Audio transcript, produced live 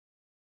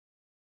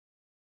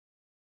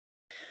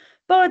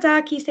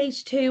Boda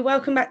KS2,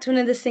 welcome back to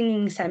another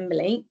singing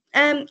assembly.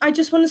 I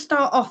just want to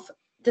start off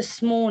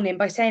this morning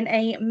by saying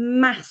a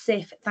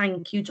massive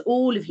thank you to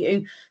all of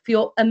you for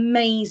your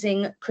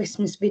amazing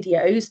Christmas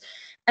videos.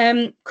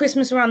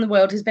 Christmas around the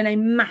world has been a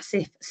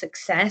massive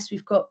success.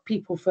 We've got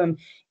people from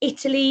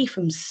Italy,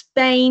 from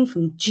Spain,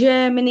 from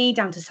Germany,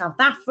 down to South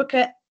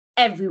Africa,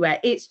 everywhere.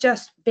 It's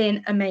just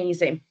been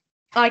amazing.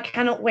 I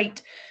cannot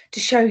wait to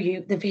show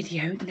you the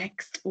video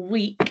next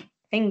week.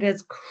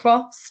 Fingers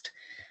crossed.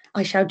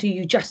 I shall do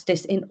you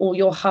justice in all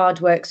your hard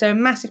work. So a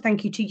massive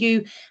thank you to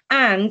you,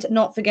 and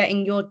not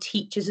forgetting your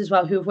teachers as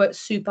well, who have worked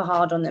super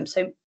hard on them.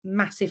 So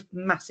massive,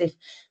 massive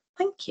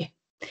thank you.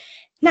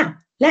 Now,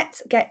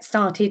 let's get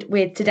started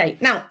with today.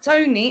 Now, it's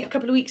only a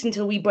couple of weeks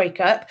until we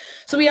break up.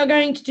 So we are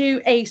going to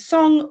do a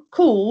song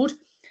called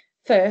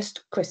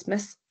First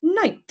Christmas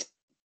Night.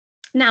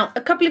 Now,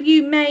 a couple of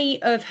you may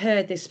have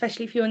heard this,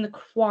 especially if you're in the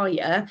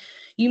choir.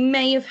 You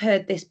may have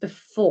heard this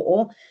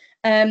before.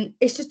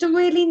 It's just a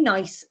really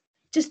nice,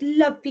 just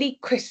lovely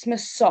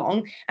Christmas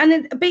song,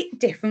 and a bit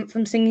different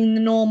from singing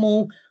the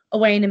normal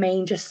Away in a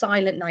Manger,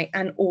 Silent Night,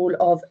 and all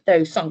of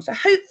those songs. So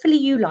hopefully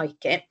you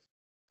like it.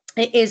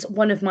 It is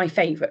one of my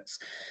favourites.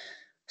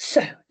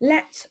 So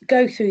let's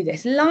go through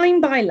this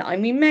line by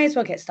line. We may as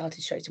well get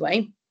started straight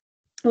away.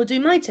 We'll do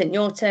my turn,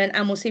 your turn,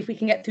 and we'll see if we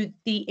can get through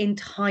the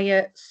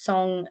entire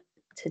song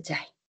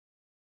today.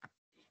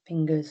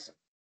 Fingers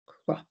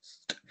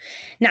crossed.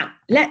 Now,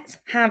 let's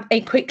have a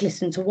quick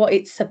listen to what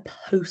it's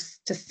supposed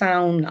to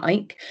sound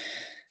like.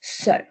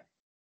 So,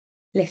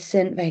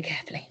 listen very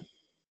carefully.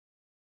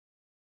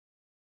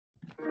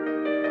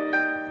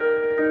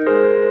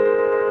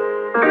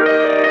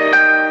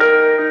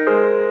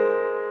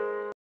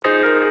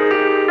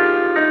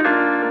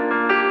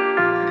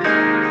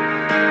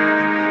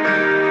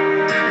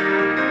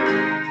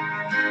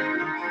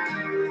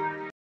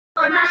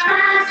 On that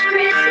first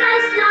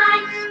Christmas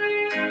night,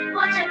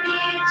 what a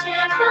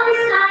beautiful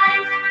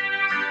sight.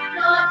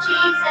 Lord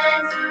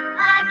Jesus,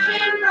 a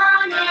king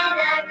born in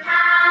a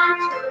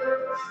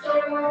cattle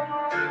stall.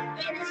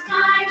 In the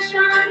sky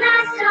shone a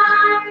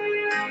star,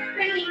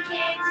 bringing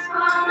kings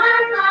from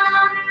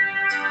afar.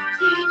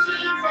 To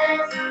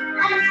Jesus,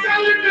 a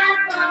Saviour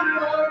born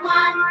for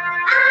one.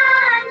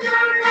 And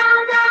all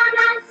come down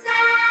and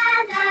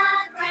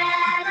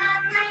celebrate,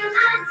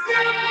 and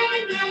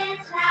sing it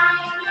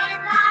loud.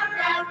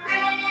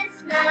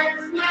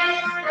 Christmas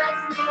news,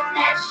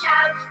 let's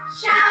shout,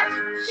 shout,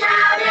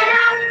 shout it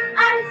out,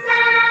 and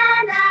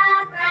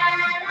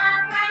celebrate,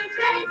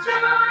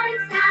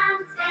 rejoice and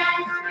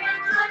sing,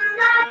 rejoice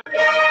the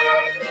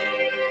good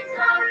news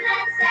of the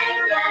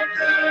Saviour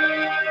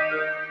King.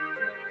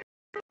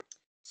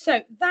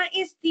 So that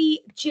is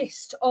the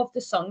gist of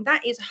the song.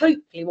 That is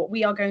hopefully what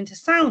we are going to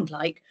sound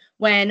like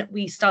when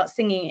we start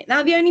singing it.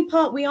 Now, the only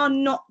part we are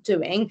not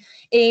doing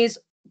is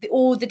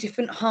all the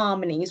different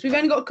harmonies. We've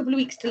only got a couple of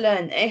weeks to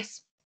learn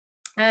this.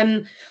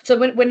 So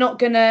we're not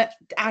going to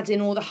add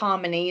in all the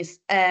harmonies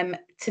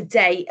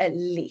today at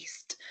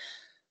least.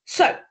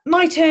 So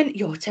my turn,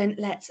 your turn,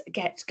 let's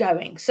get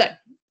going. So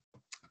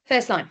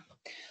first line.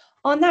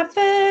 On that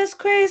first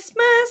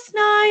Christmas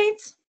night,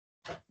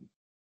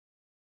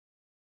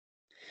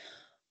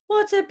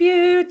 what a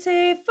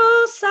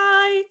beautiful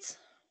sight.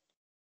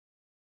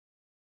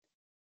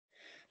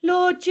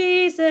 Lord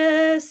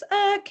Jesus,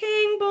 a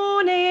king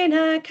born in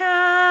a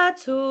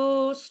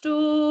cattle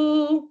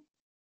stall.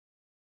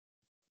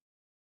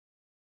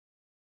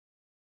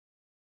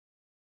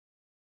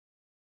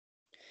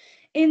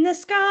 In the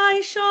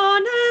sky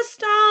shone a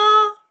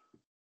star,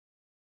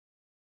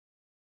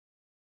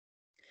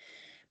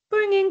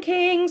 bringing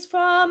kings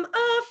from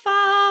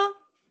afar.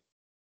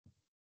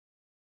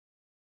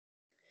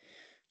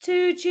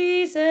 To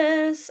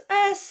Jesus,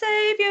 a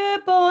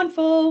Saviour born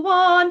for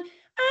one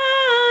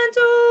and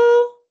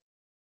all.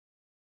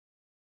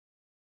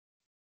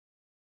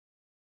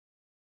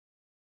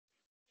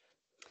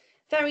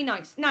 Very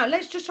nice. Now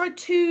let's just try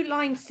two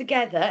lines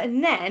together,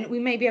 and then we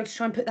may be able to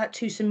try and put that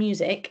to some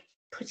music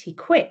pretty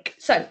quick.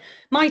 So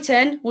my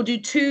turn, we'll do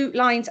two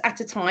lines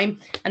at a time,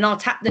 and I'll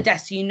tap the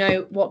desk so you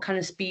know what kind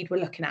of speed we're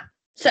looking at.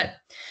 So,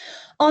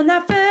 on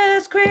that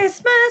first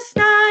Christmas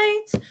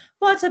night,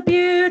 what a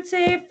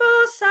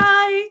beautiful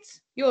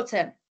sight. Your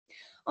turn.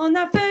 On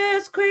that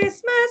first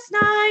Christmas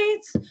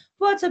night,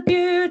 what a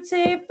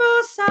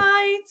beautiful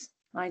sight.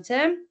 My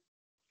turn.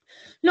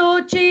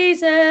 Lord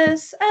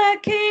Jesus, a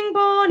king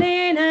born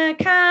in a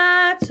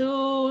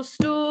cattle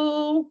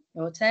stall.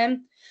 Your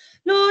turn.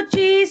 Lord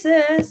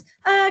Jesus,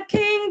 a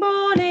king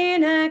born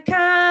in a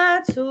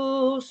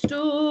cattle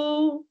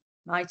stall.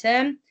 My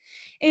turn.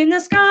 In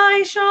the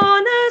sky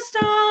shone a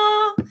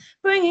star,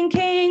 bringing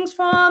kings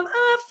from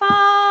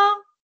afar.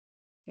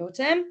 Your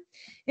turn.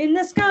 In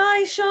the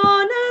sky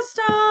shone a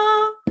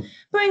star,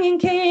 bringing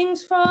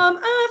kings from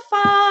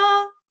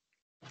afar.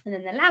 And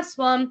then the last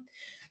one.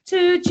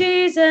 To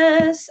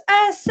Jesus,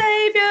 a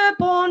Saviour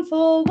born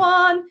for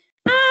one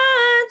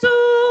and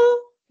all.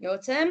 Your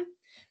turn.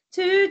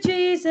 To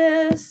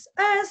Jesus,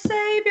 a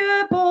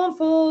Saviour born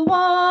for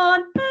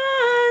one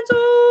and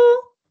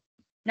all.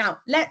 Now,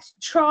 let's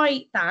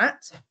try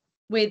that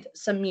with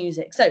some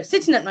music. So,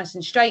 sitting up nice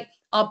and straight,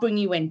 I'll bring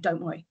you in,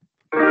 don't worry.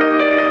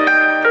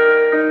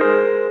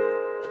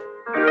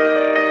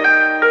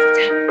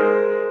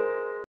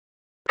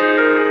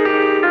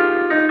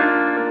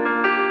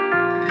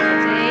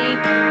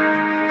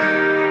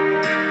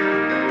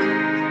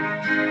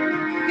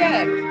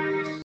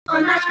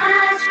 On that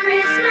first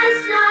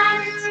Christmas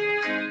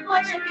night,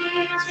 what a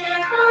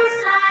beautiful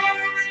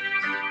sight.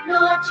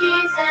 Lord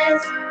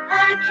Jesus,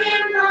 a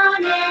king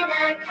born in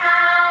a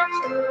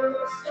cattle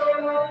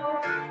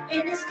stall.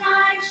 In the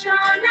sky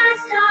shone a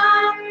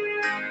star,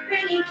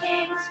 bringing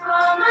kings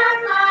from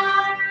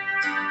afar.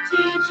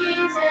 To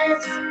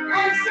Jesus, a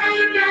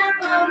saviour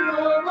born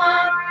for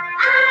one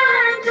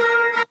and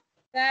all.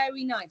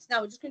 Very nice.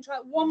 Now, we're just going to try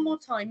it one more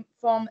time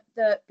from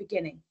the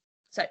beginning.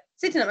 So,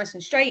 sitting up nice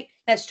and straight,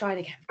 let's try it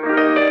again.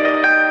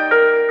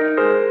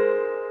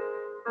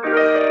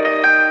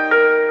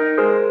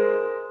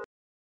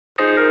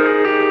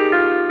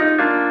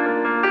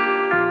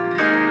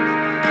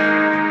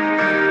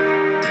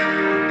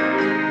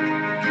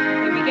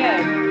 Here we go.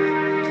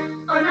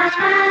 On that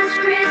first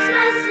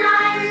Christmas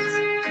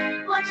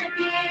night, what a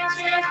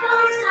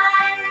beautiful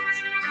sight.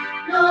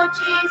 Lord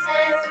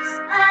Jesus,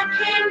 a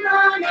king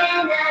born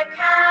in a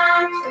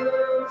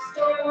cattle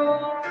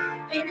stall.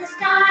 In the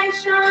sky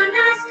shone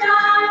a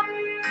star,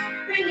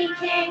 bringing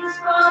kings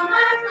from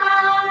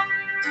afar.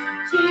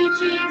 To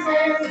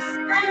Jesus,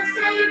 a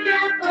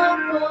saviour born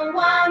for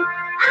one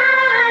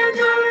and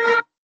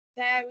all.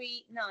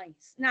 Very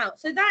nice. Now,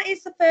 so that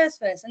is the first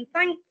verse, and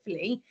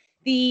thankfully,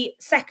 the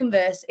second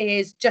verse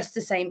is just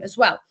the same as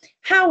well.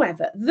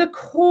 However, the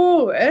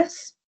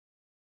chorus,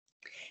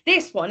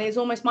 this one is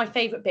almost my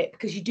favourite bit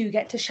because you do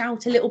get to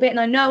shout a little bit. And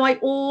I know I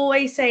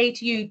always say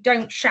to you,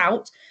 don't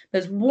shout.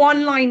 There's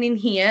one line in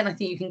here, and I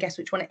think you can guess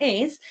which one it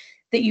is,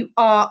 that you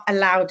are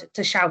allowed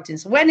to shout in.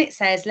 So when it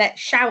says, let's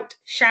shout,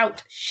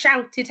 shout,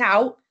 shout it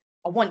out,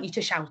 I want you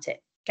to shout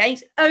it. Okay,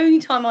 it's the only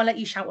time I'll let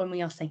you shout when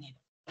we are singing.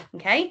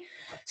 Okay,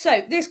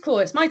 so this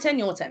chorus, my turn,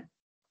 your turn.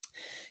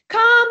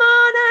 Come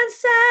on and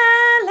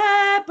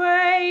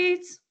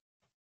celebrate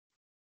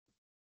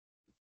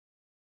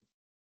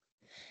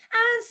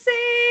and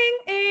sing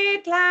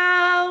it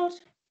loud.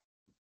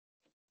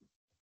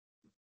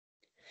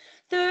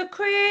 The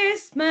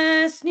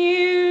Christmas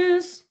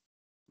news.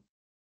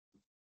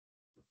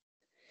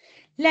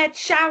 Let's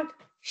shout,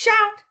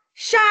 shout,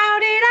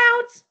 shout it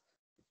out.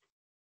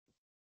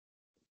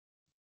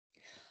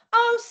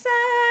 Oh,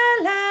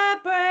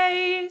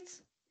 celebrate.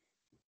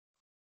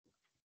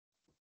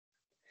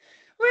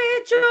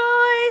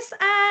 Rejoice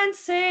and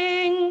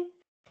sing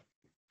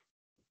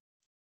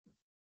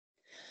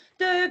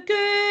the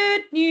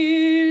good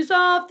news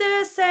of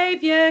the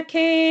Saviour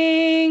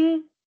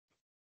King.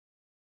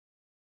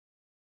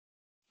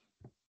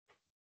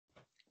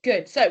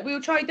 Good. So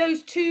we'll try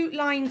those two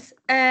lines.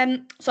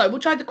 We'll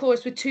try the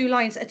chorus with 2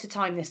 lines at a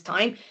time this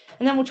time,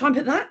 and then we'll try and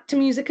put that to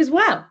music as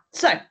well.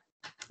 So,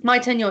 my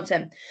turn, your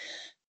turn.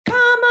 Come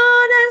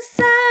on and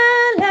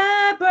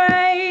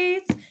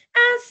celebrate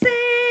and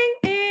sing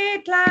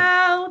it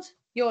loud.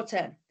 Your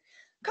turn.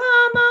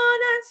 Come on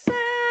and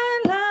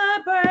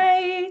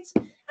celebrate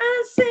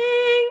and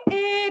sing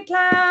it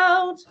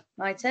loud.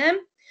 My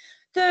turn.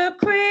 The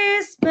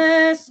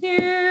Christmas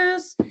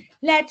news.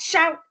 Let's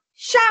shout,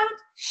 shout,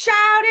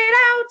 shout it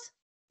out.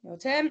 Your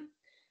turn.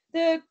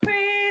 The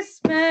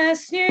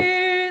Christmas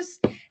news.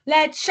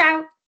 Let's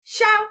shout,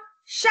 shout,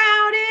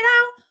 shout it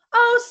out.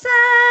 Oh,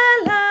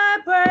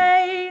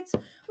 celebrate,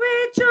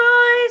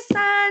 rejoice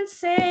and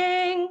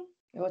sing.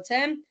 Your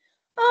turn.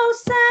 Oh,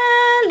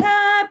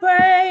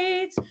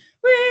 celebrate,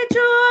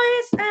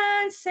 rejoice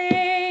and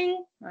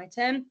sing. My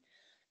turn.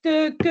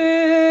 The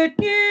good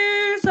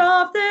news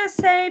of the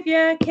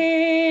Saviour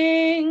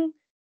King.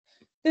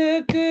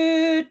 The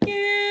good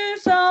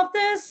news of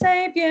the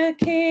Saviour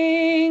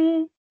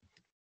King.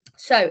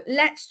 So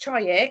let's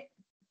try it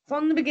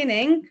from the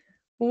beginning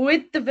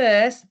with the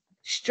verse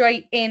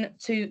straight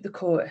into the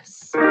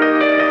chorus.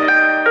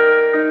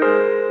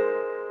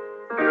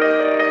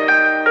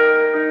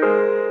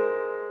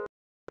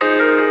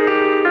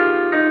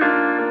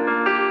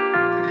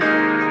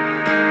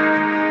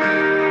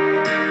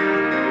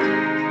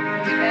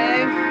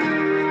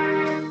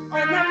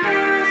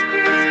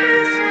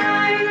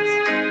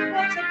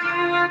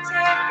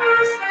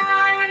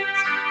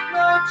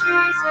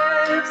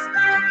 Jesus, a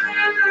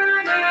king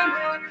born in a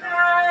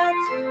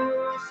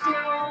cattle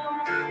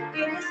stall.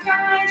 In the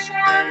sky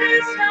shone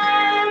a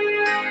star,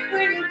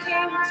 bringing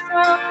kings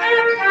from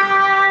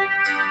afar.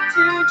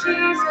 To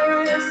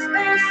Jesus,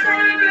 a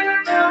saviour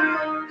born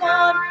for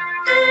one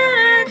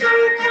and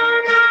all.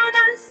 Come on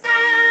and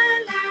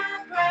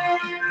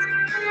celebrate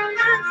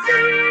and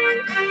sing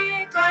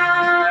it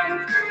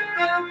out.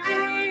 The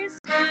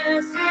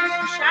Christmas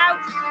news. Shout,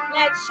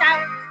 let's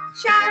shout,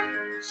 shout,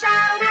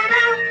 shout it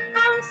out.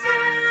 Oh,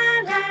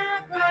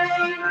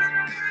 celebrate,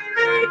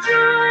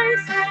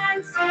 rejoice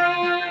and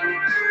sing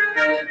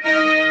the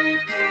good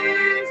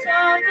news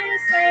of the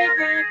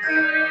Saviour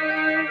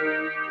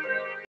King.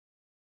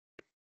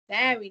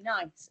 Very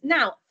nice.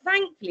 Now,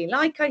 thankfully,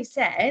 like I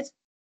said,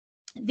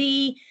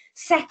 the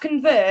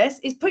second verse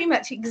is pretty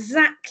much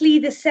exactly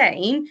the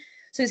same.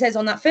 So it says,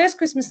 on that first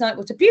Christmas night,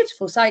 what a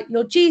beautiful sight,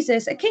 Lord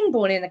Jesus, a king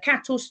born in a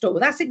cattle stall.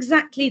 That's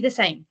exactly the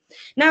same.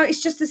 Now,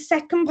 it's just the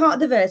second part of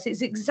the verse.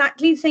 It's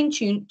exactly the same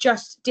tune,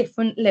 just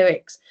different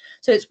lyrics.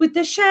 So it's with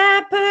the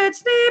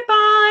shepherds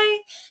nearby,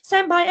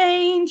 sent by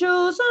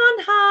angels on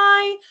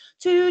high,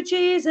 to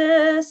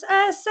Jesus,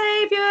 a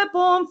saviour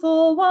born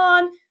for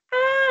one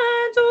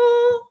and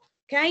all.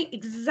 Okay,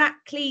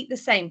 exactly the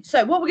same.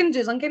 So what we're going to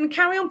do is I'm going to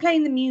carry on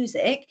playing the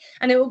music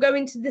and it will go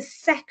into the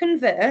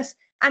second verse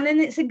and then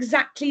it's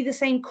exactly the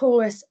same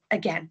chorus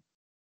again.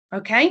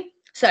 Okay,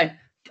 so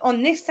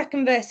on this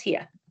second verse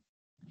here.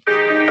 Here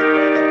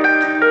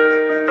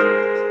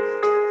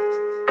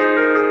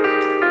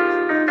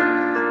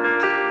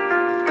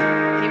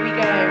we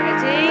go,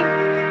 ready?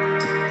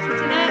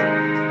 Sitting up.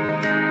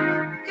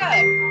 Go.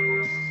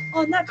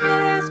 On that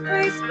first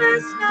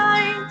Christmas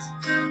night,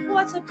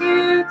 what a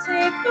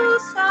beautiful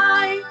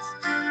sight,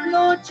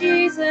 Lord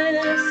Jesus,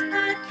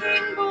 a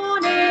king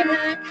born in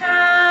a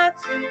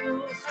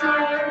cattle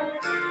stall,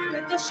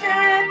 with the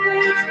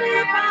shepherds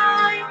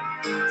nearby,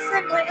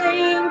 sent by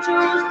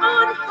angels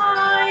on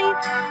high,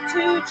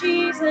 to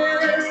Jesus,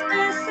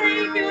 a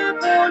saviour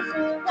born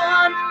for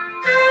one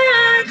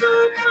and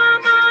all.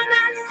 Come on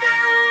and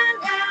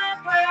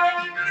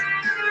celebrate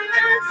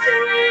and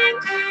sing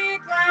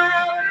it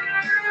loud,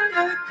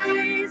 the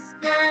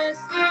Christmas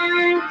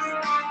news.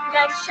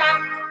 Let's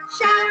shout,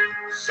 shout,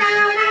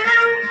 shout it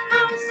out,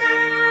 oh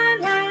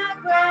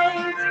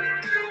celebrate,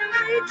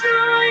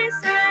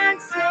 rejoice and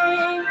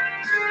sing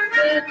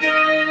the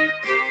good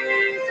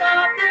news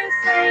of the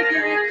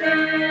Saviour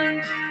King.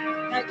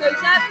 That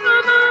goes up,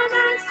 come on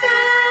and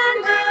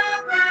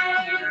celebrate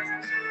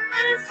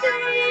and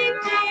sing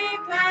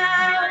it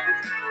loud,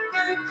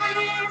 the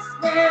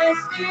Christmas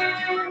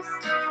news.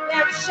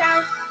 Let's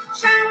shout,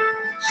 shout,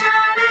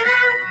 shout it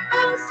out,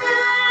 oh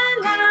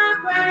celebrate,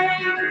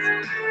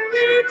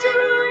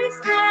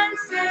 rejoice and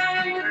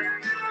sing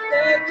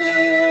the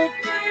good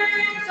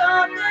news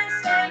of the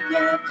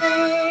Saviour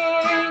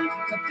King.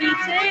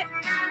 Repeat it,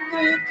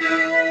 the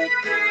good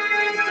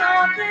news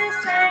of the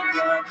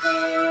Saviour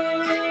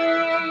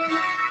King.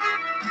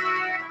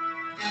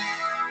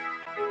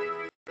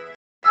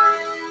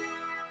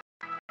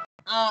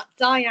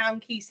 Diane,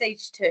 Key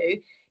Stage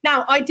 2.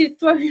 Now, I did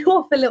throw you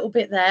off a little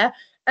bit there.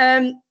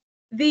 As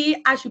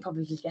you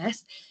probably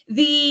guessed,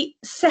 the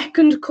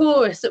second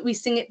chorus that we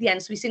sing at the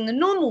end, so we sing the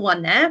normal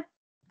one there,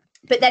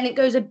 but then it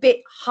goes a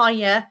bit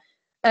higher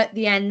at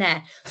the end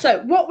there.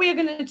 So what we're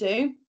going to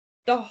do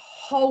the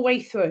whole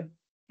way through,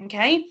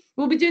 okay?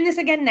 We'll be doing this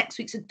again next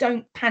week, so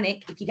don't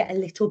panic if you get a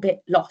little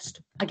bit lost.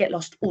 I get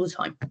lost all the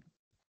time,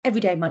 every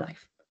day of my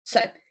life.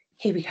 So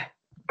here we go.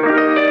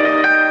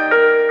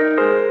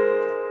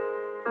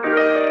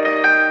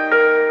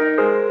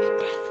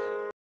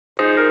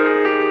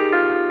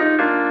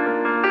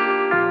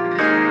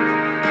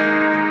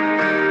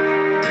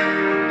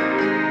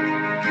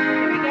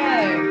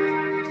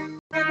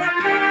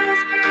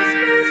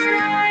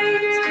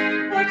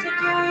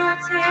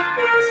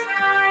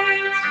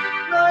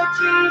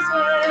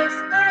 Jesus,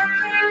 a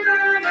king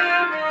born in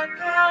a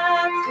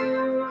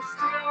cattle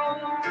stall.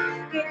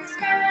 In the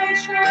sky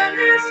shone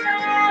the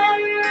star,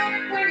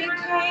 bringing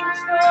kings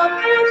from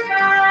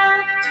afar.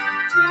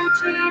 To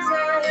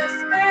Jesus,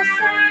 a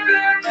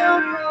saviour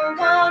born for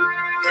one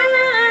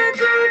and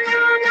all.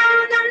 Come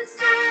on and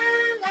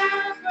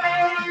celebrate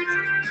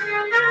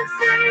and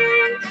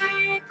sing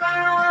it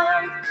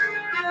loud,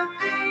 the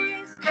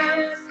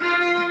Christmas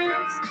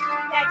news.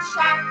 Let's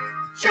shout,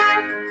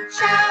 shout,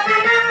 shout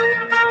it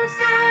out, oh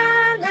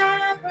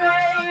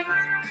celebrate,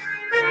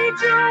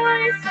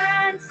 rejoice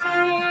and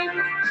sing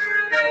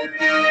the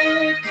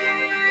good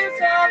news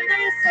of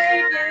the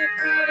Saviour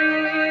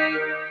King.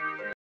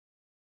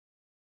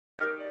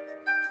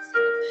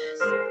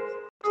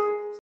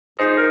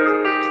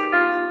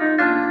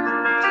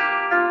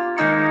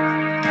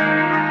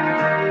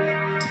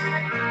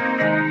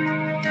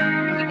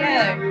 Here we go.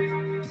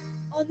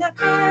 On that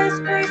first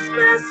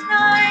Christmas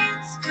night,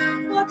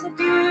 what a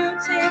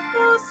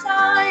beautiful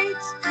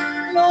sight,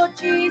 Lord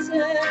Jesus,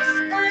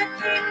 a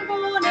king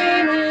born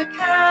in a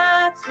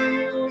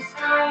cattle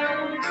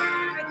stall,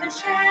 with the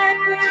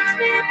shepherds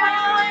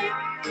nearby,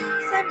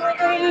 sent by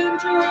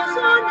angels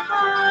on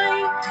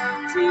high,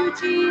 to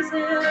Jesus,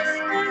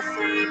 a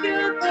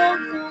saviour born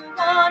for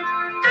one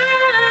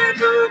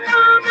and all.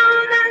 Come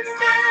on and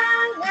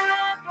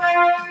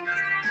celebrate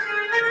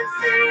and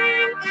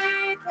sing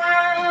it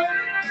loud,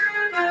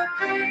 the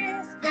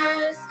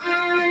Christmas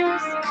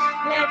news.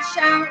 Let's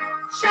shout,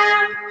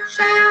 shout,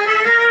 shout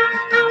it out,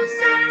 oh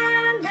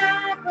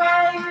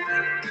celebrate,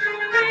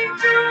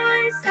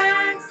 rejoice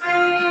and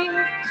sing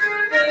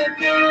the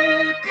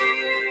good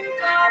news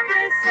of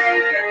the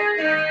Saviour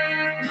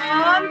King.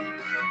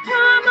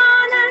 Come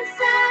on and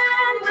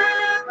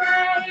celebrate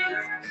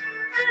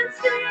and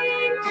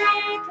sing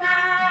it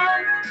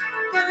loud,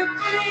 the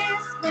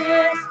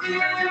Christmas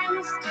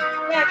news.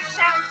 Let's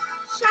shout,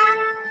 shout,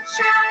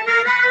 shout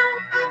it out,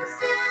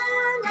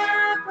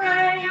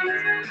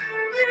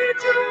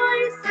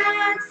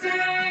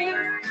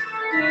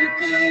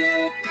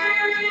 good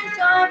news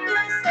of the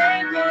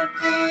Saviour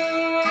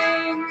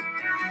King.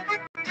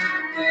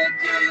 The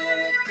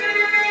good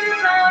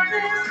news of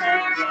the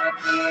Saviour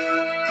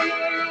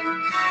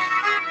King.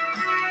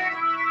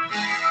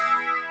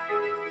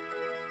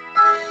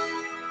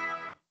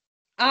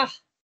 Ah,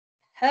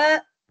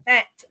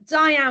 perfect.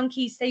 Diane,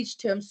 Key Stage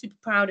 2, I'm super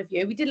proud of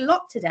you. We did a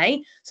lot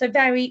today, so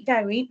very,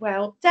 very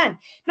well done.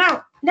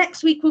 Now,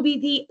 next week will be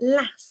the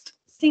last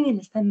singing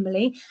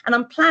assembly, and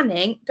I'm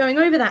planning going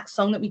over that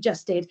song that we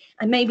just did,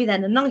 and maybe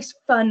then a nice,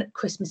 fun,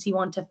 Christmassy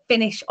one to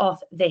finish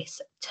off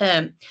this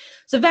term.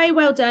 So very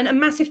well done. A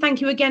massive thank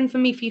you again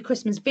from me for your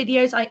Christmas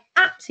videos. I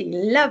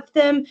absolutely love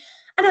them,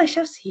 and I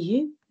shall see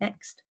you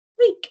next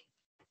week.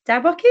 Da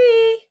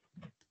Rocky!